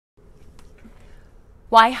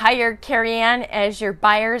Why hire Karriann as your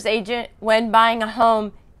buyer's agent when buying a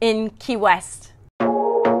home in Key West?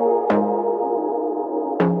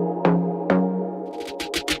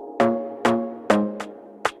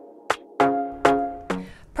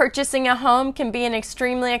 Purchasing a home can be an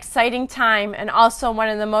extremely exciting time and also one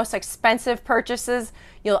of the most expensive purchases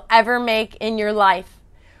you'll ever make in your life,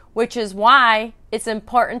 which is why it's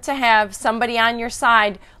important to have somebody on your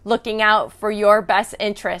side looking out for your best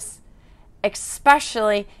interests,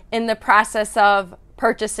 especially in the process of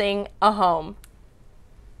purchasing a home.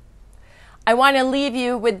 I want to leave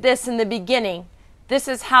you with this in the beginning. This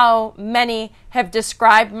is how many have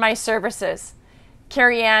described my services.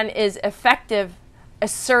 Karriann is effective,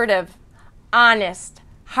 assertive, honest,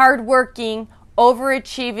 hardworking,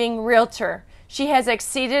 overachieving realtor. She has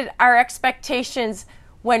exceeded our expectations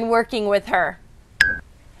when working with her.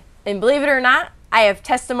 And believe it or not, I have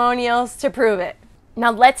testimonials to prove it.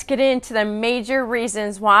 Now let's get into the major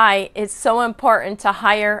reasons why it's so important to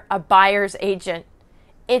hire a buyer's agent.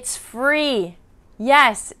 It's free.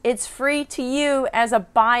 Yes, it's free to you as a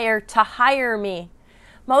buyer to hire me.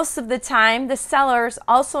 Most of the time, the sellers,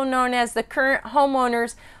 also known as the current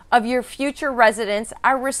homeowners of your future residence,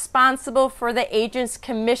 are responsible for the agent's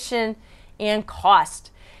commission and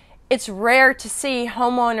cost. It's rare to see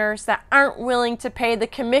homeowners that aren't willing to pay the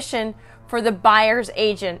commission for the buyer's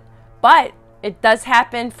agent, but it does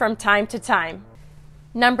happen from time to time.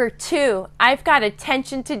 Number 2, I've got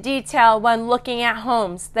attention to detail when looking at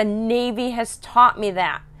homes. The Navy has taught me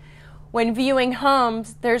that. When viewing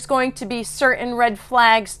homes, there's going to be certain red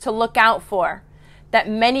flags to look out for that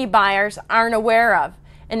many buyers aren't aware of.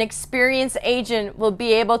 An experienced agent will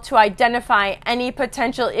be able to identify any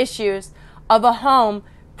potential issues of a home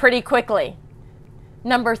pretty quickly.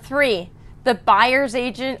 Number 3, the buyer's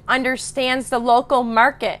agent understands the local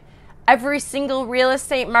market. Every single real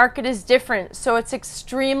estate market is different, so it's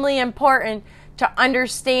extremely important to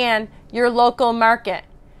understand your local market.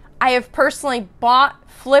 I have personally bought,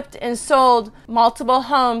 flipped, and sold multiple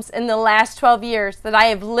homes in the last 12 years that I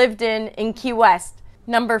have lived in Key West.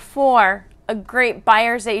 Number 4, a great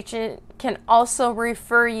buyer's agent can also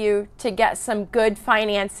refer you to get some good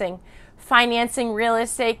financing. Financing real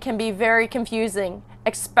estate can be very confusing,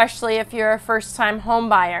 especially if you're a first-time home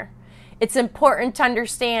buyer. It's important to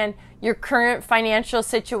understand your current financial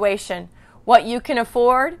situation, what you can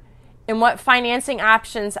afford, and what financing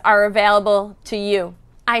options are available to you.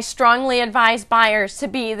 I strongly advise buyers to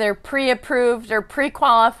be either pre-approved or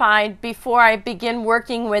pre-qualified before I begin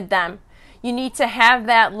working with them. You need to have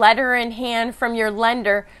that letter in hand from your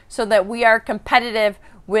lender so that we are competitive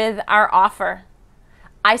with our offer.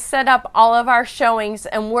 I set up all of our showings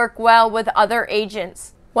and work well with other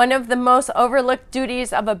agents. One of the most overlooked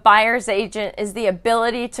duties of a buyer's agent is the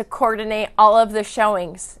ability to coordinate all of the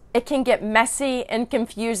showings. It can get messy and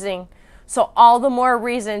confusing, so all the more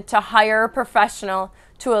reason to hire a professional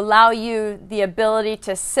to allow you the ability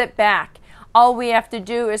to sit back. All we have to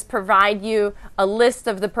do is provide you a list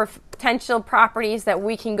of the potential properties that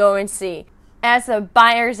we can go and see. As a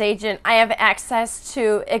buyer's agent, I have access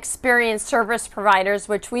to experienced service providers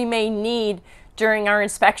which we may need during our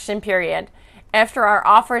inspection period. After our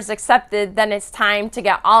offer is accepted, then it's time to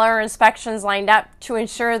get all our inspections lined up to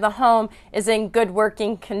ensure the home is in good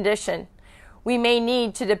working condition. We may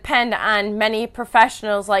need to depend on many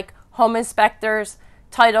professionals like home inspectors,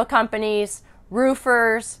 title companies,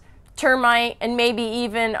 roofers, termite, and maybe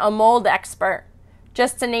even a mold expert,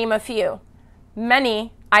 just to name a few.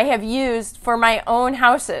 Many I have used for my own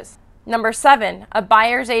houses. Number 7, a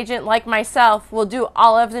buyer's agent like myself will do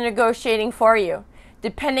all of the negotiating for you.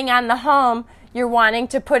 Depending on the home you're wanting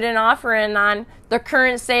to put an offer in on, the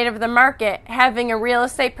current state of the market, having a real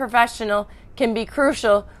estate professional can be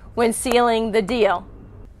crucial when sealing the deal.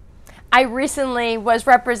 I recently was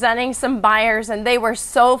representing some buyers and they were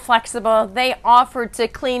so flexible. They offered to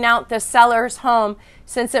clean out the seller's home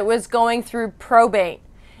since it was going through probate,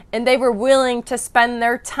 and they were willing to spend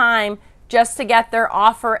their time just to get their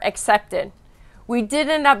offer accepted. We did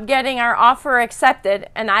end up getting our offer accepted,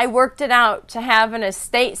 and I worked it out to have an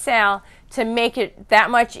estate sale to make it that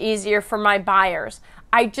much easier for my buyers.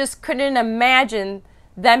 I just couldn't imagine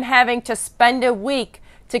them having to spend a week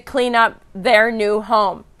to clean up their new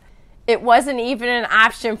home. It wasn't even an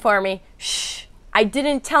option for me. Shh, I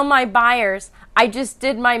didn't tell my buyers. I just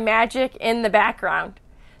did my magic in the background.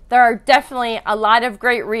 There are definitely a lot of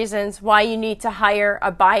great reasons why you need to hire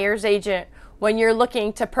a buyer's agent when you're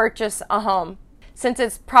looking to purchase a home. Since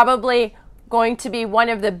it's probably going to be one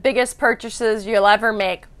of the biggest purchases you'll ever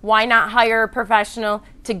make, why not hire a professional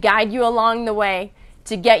to guide you along the way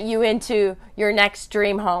to get you into your next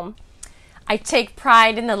dream home? I take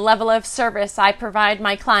pride in the level of service I provide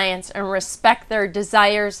my clients and respect their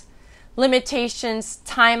desires, limitations,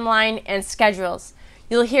 timeline, and schedules.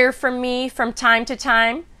 You'll hear from me from time to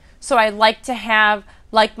time, so I like to have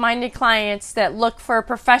like-minded clients that look for a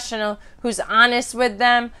professional who's honest with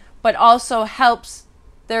them, but also helps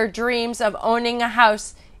their dreams of owning a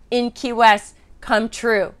house in Key West come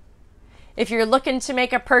true. If you're looking to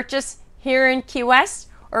make a purchase here in Key West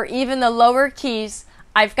or even the lower keys,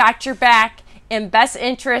 I've got your back and best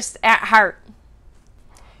interest at heart.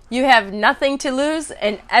 You have nothing to lose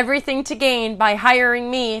and everything to gain by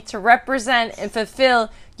hiring me to represent and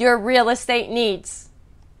fulfill your real estate needs.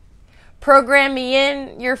 Program me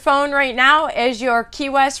in your phone right now as your Key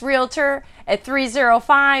West Realtor at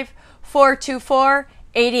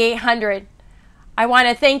 305-424-8800. I want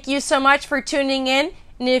to thank you so much for tuning in,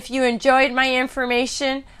 and if you enjoyed my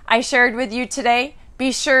information I shared with you today,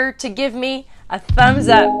 be sure to give me a thumbs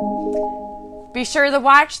up. Be sure to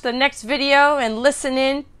watch the next video and listen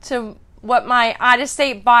in to what my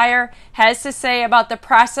out-of-state buyer has to say about the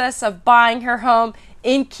process of buying her home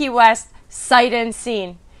in Key West sight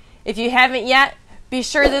unseen. If you haven't yet, be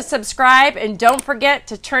sure to subscribe and don't forget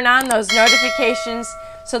to turn on those notifications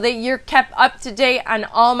so that you're kept up to date on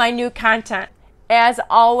all my new content. As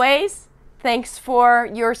always, thanks for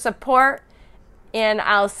your support and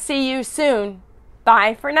I'll see you soon.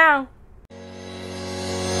 Bye for now.